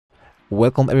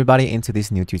Welcome everybody into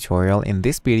this new tutorial. In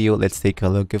this video, let's take a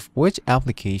look at which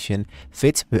application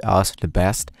fits with us the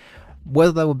best,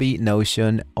 whether that would be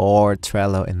Notion or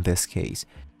Trello in this case.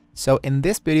 So in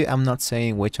this video, I'm not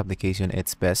saying which application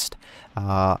it's best.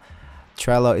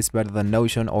 Trello is better than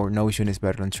Notion or Notion is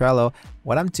better than Trello.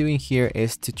 What I'm doing here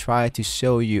is to try to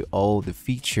show you all the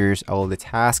features, all the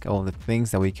tasks, all the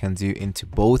things that we can do into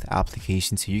both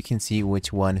applications so you can see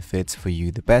which one fits for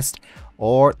you the best,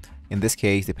 or in this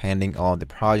case, depending on the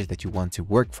project that you want to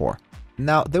work for.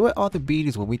 Now, there were other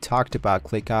videos where we talked about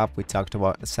ClickUp, we talked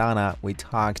about Asana, we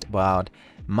talked about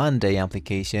Monday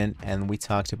application, and we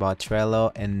talked about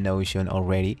Trello and Notion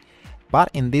already.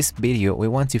 But in this video, we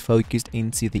want to focus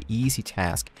into the easy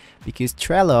task because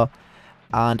Trello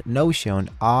and Notion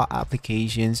are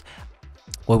applications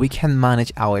where we can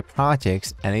manage our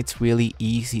projects, and it's really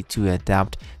easy to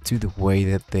adapt to the way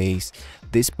that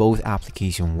this both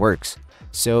application works.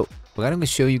 So what I'm going to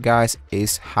show you guys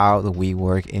is how we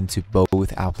work into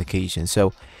both applications.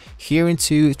 So here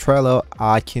into Trello,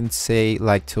 I can say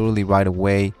like totally right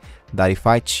away that if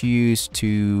I choose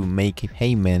to make a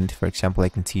payment, for example, I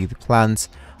can see the plans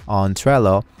on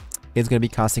Trello, it's going to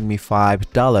be costing me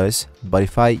 $5. But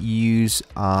if I use,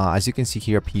 as you can see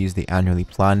here, I use the annually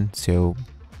plan. So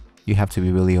you have to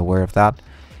be really aware of that.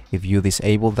 If you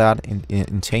disable that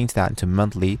and change that into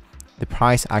monthly, the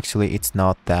price actually it's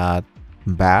not that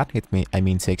bad. I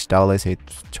mean $6,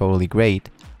 it's totally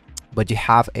great, but you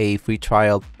have a free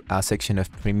trial section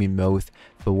of premium mode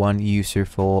for one user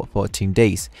for 14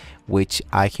 days, which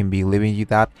I can be leaving you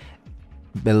that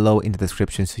below in the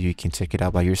description so you can check it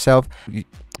out by yourself. And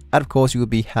of course, you will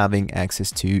be having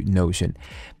access to Notion.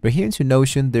 But here into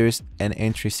Notion, there's an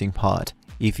interesting part.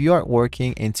 If you are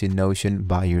working into Notion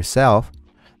by yourself,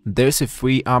 there's a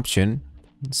free option.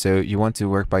 So you want to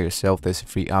work by yourself, there's a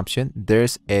free option.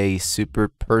 There's a super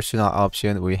personal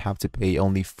option where you have to pay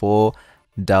only $4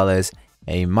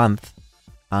 a month,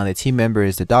 and the team member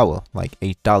is the double, like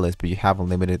 $8, but you have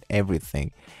unlimited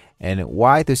everything. And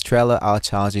why does Trello are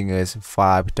charging us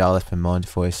 $5 per month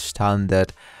for a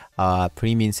standard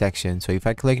premium section? So if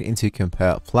I click into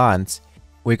compare plans,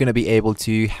 we're going to be able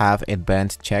to have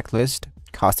advanced checklist,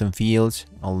 custom fields,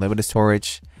 unlimited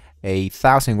storage,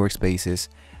 1,000 workspaces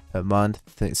per month,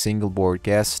 single board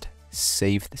guest,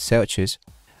 saved searches.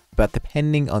 But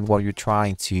depending on what you're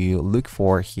trying to look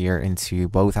for here into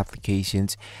both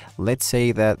applications, let's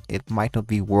say that it might not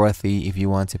be worthy if you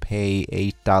want to pay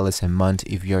 $8 a month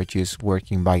if you're just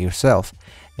working by yourself.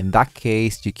 In that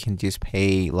case, you can just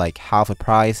pay like half a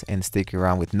price and stick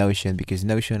around with Notion, because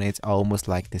Notion is almost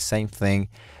like the same thing,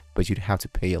 but you'd have to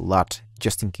pay a lot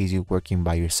just in case you're working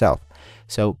by yourself.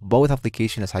 So both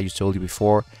applications, as I just told you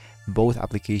before, both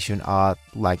applications are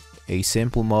like a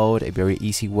simple mode, a very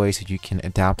easy way so you can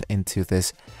adapt into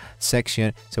this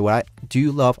section. So what I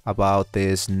do love about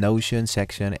this Notion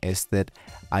section is that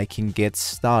I can get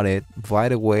started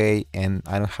right away, and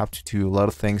I don't have to do a lot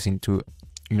of things in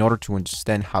order to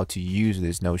understand how to use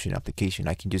this Notion application.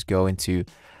 I can just go into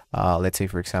let's say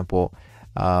for example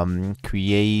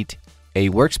create a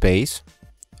workspace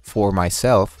for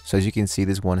myself. So as you can see,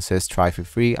 this one says try for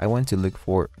free. I want to look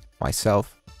for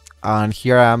myself. And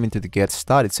here I am into the get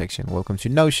started section. Welcome to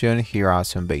Notion. Here are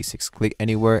some basics. Click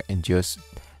anywhere and just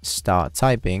start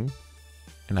typing.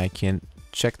 And I can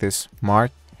check this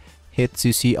mark, hit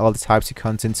to see all the types of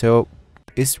content. So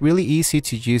it's really easy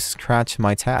to just scratch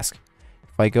my task.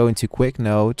 If I go into quick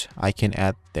note, I can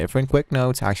add different quick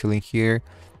notes actually here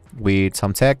with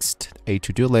some text, a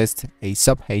to-do list, a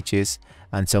sub-pages,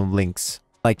 and some links.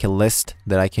 Like a list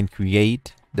that I can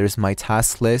create. There's my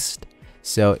task list.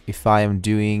 So if I am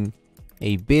doing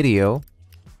a video,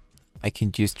 I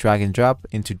can just drag and drop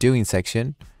into doing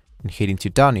section and hit into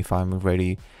done. If I'm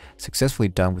already successfully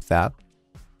done with that,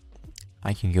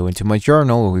 I can go into my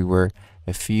journal where we were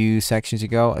a few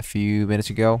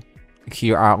minutes ago.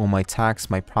 Here are all my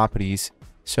tags, my properties.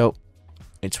 So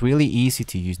it's really easy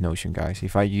to use Notion, guys.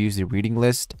 If I use the reading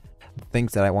list, the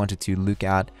things that I wanted to look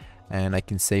at, and I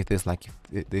can save this like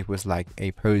if it was like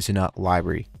a personal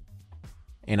library.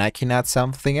 And I can add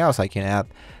something else. I can add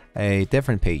a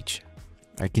different page.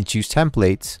 I can choose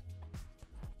templates.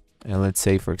 And let's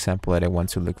say, for example, that I want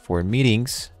to look for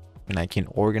meetings, and I can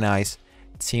organize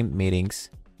team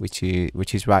meetings, which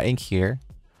is right in here.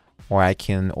 Or I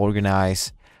can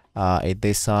organize a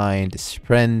designed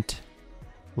sprint,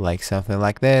 like something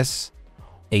like this.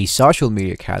 A social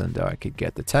media calendar. I could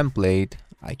get the template.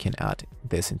 I can add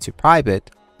this into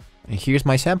private. And here's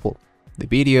my sample. The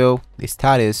video, the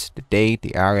status, the date,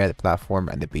 the area, the platform,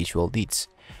 and the visual needs.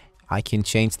 I can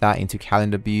change that into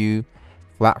calendar view,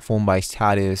 platform by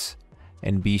status,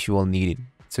 and visual needed.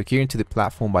 So here into the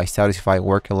platform by status, if I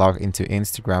work a log into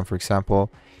Instagram, for example,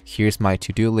 here's my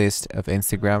to-do list of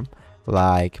Instagram,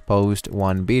 like post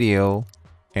one video.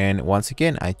 And once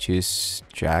again, I just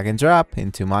drag and drop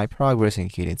into my progress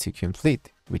and hit into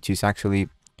complete, which is actually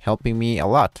helping me a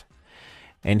lot.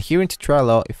 And here into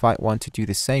Trello, if I want to do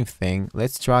the same thing,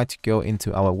 let's try to go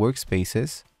into our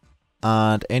workspaces.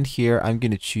 And in here, I'm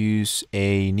going to choose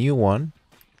a new one.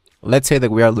 Let's say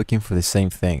that we are looking for the same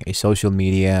thing, a social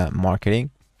media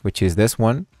marketing, which is this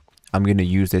one. I'm going to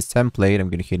use this template.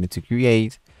 I'm going to hit into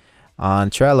create.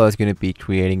 And Trello is going to be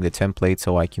creating the template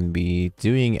so I can be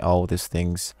doing all these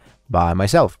things by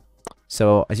myself.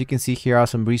 So as you can see, here are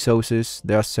some resources.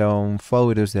 There are some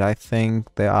photos that I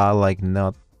think they are like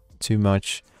not too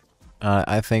much.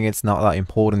 I think it's not that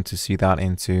important to see that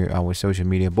into our social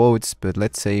media boards. But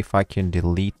let's say if I can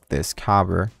delete this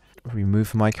cover,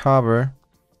 remove my cover,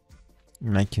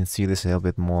 and I can see this a little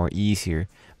bit more easier.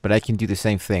 But I can do the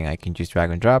same thing. I can just drag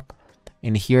and drop.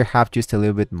 And here have just a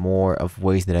little bit more of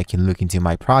ways that I can look into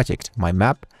my project, my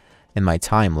map, and my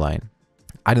timeline.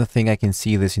 I don't think I can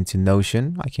see this into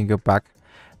Notion. I can go back,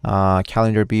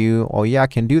 calendar view. Oh yeah, I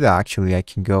can do that actually. I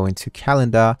can go into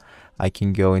calendar. I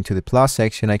can go into the plus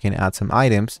section. I can add some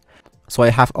items. So I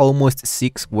have almost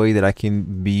 6 ways that I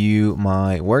can view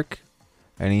my work.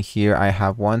 And in here I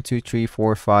have 1, 2, 3,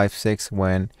 4, 5, 6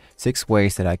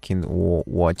 ways that I can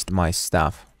watch my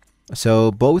stuff.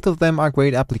 So both of them are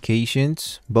great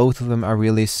applications. Both of them are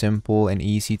really simple and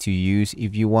easy to use.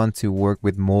 If you want to work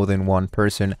with more than one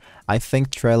person, I think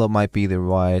Trello might be the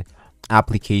right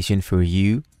application for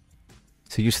you.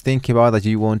 So just think about that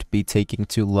you won't be taking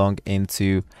too long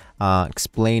into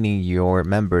explaining your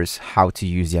members how to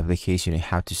use the application and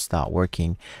how to start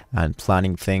working and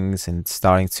planning things and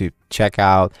starting to check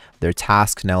out their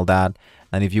tasks and all that.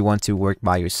 And if you want to work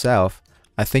by yourself,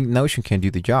 I think Notion can do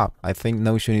the job. I think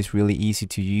Notion is really easy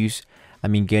to use. I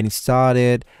mean, getting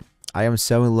started, I am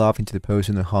so in love into the post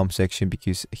in the home section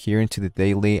because here into the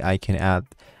daily, I can add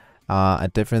a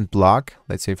different block.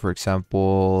 Let's say, for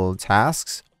example,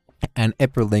 tasks, and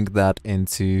hyperlink that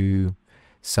into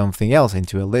something else,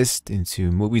 into a list,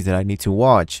 into movies that I need to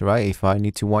watch, right? If I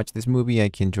need to watch this movie, I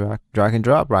can drag and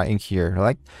drop right in here.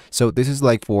 Like, so this is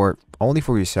like for only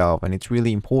for yourself, and it's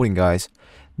really important, guys,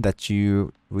 that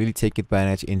you really take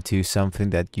advantage into something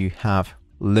that you have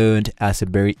learned as a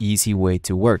very easy way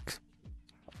to work.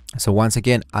 So once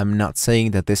again, I'm not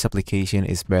saying that this application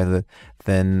is better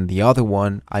than the other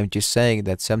one. I'm just saying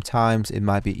that sometimes it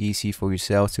might be easy for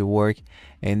yourself to work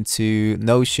into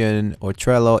Notion or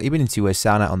Trello, even into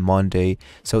Asana on Monday.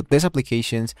 So this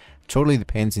applications totally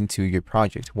depends into your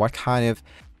project. What kind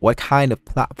of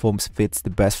platforms fits the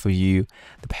best for you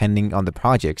depending on the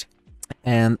project.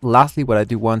 And lastly, what I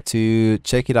do want to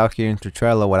check it out here into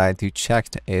Trello, what I do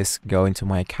checked is go into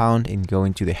my account and go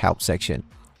into the help section.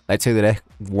 Let's say that I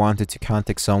wanted to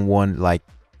contact someone, like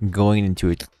going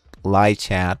into a live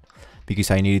chat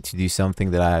because I needed to do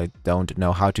something that I don't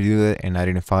know how to do it, and I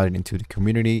didn't find it into the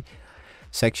community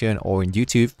section or in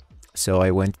YouTube. So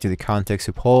I went to the contact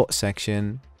support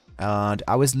section and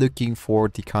I was looking for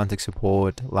the contact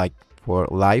support like for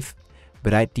live,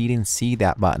 but I didn't see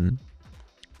that button.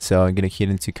 So I'm gonna hit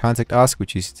into contact us,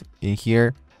 which is in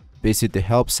here, visit the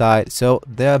help site. So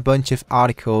there are a bunch of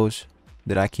articles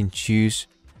that I can choose.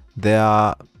 There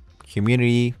are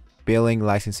community, billing,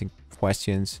 licensing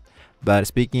questions, but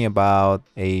speaking about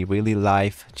a really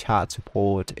live chat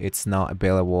support, it's not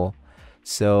available.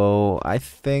 So I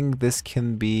think this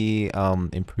can be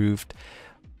improved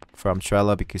from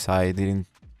Trello because I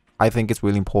think it's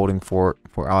really important for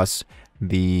us,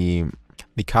 the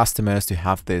customers, to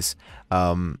have this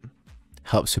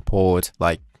help support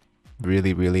like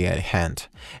really at hand.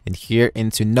 And here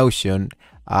into Notion,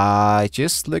 I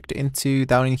just looked into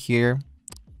down in here,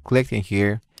 clicked in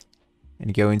here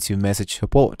and go into message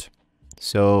support.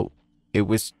 So it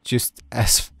was just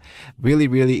as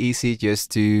really easy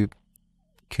just to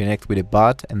connect with a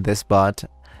bot, and this bot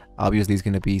obviously is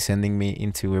going to be sending me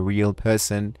into a real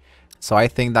person. So I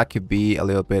think that could be a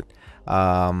little bit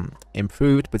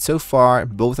improved, but so far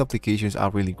both applications are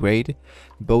really great.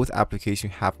 Both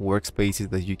applications have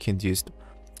workspaces that you can just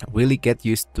really get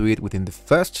used to it within the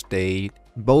first day.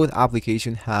 Both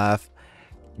applications have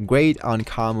great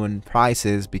uncommon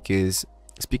prices, because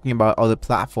speaking about other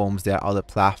platforms, there are other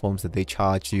platforms that they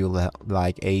charge you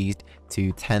like $8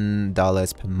 to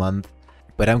 $10 per month.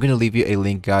 But I'm going to leave you a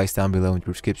link, guys, down below in the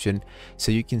description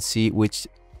so you can see which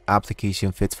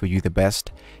application fits for you the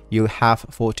best. You'll have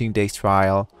 14 days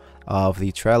trial of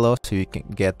the Trello, so you can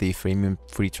get the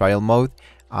free trial mode.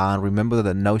 And remember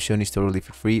that Notion is totally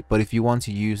for free, but if you want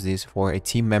to use this for a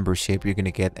team membership, you're going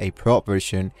to get a pro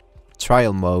version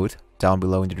trial mode down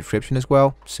below in the description as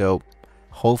well. So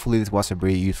hopefully this was a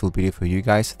very useful video for you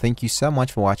guys. Thank you so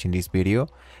much for watching this video.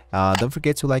 Don't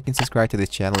forget to like and subscribe to this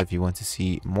channel if you want to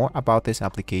see more about these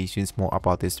applications, more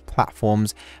about these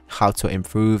platforms, how to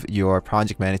improve your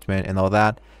project management and all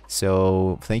that.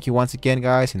 So thank you once again,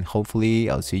 guys, and hopefully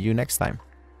I'll see you next time.